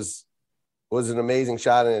was an amazing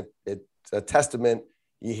shot, and it's a testament.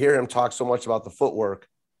 You hear him talk so much about the footwork.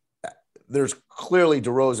 There's clearly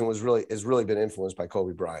DeRozan has really been influenced by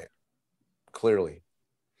Kobe Bryant. Clearly.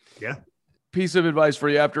 Yeah. Piece of advice for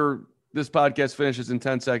you after this podcast finishes in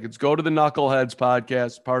 10 seconds. Go to the Knuckleheads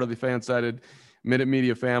podcast, part of the Fan-Sided Minute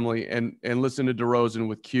Media family, and listen to DeRozan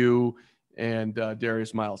with Q and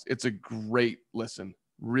Darius Miles. It's a great listen.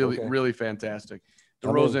 Really fantastic.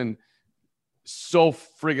 DeRozan, so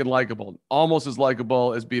friggin' likable. Almost as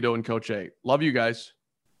likable as Beto and Coach A. Love you guys.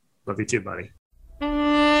 Love you too, buddy.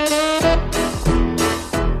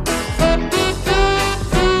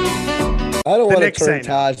 I don't want to turn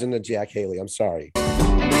Taj into Jack Haley. I'm sorry.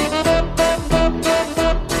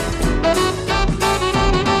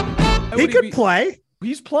 He could play.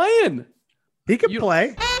 He's playing. He could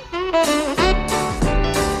play.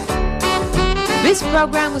 This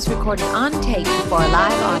program was recorded on tape for a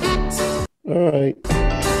live audience. All right.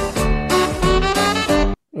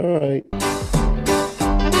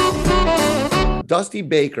 Dusty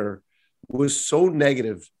Baker was so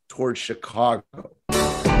negative towards Chicago.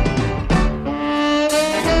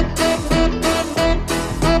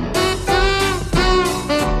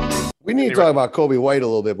 We need to talk about Kobe White a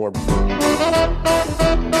little bit more.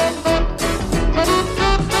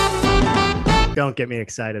 Don't get me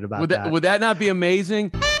excited about that. Would that not be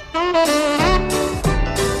amazing?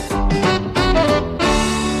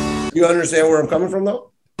 You understand where I'm coming from, though?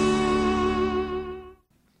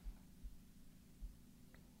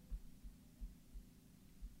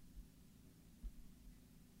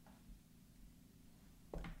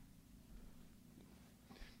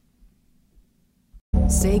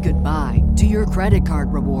 Say goodbye to your credit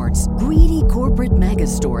card rewards. Greedy corporate mega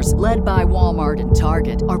stores, led by Walmart and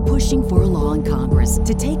Target, are pushing for a law in Congress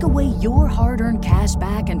to take away your hard-earned cash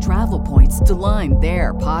back and travel points to line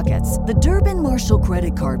their pockets. The Durbin-Marshall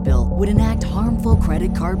credit card bill would enact harmful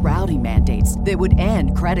credit card routing mandates that would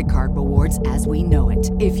end credit card rewards as we know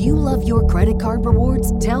it. If you love your credit card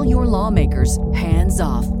rewards, tell your lawmakers, hands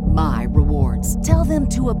off my rewards. Tell them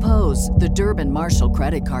to oppose the Durbin-Marshall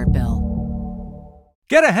credit card bill.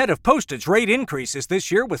 Get ahead of postage rate increases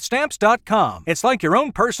this year with Stamps.com. It's like your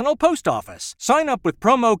own personal post office. Sign up with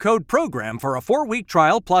promo code PROGRAM for a 4-week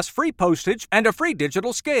trial plus free postage and a free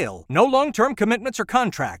digital scale. No long-term commitments or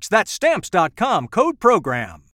contracts. That's Stamps.com, code PROGRAM.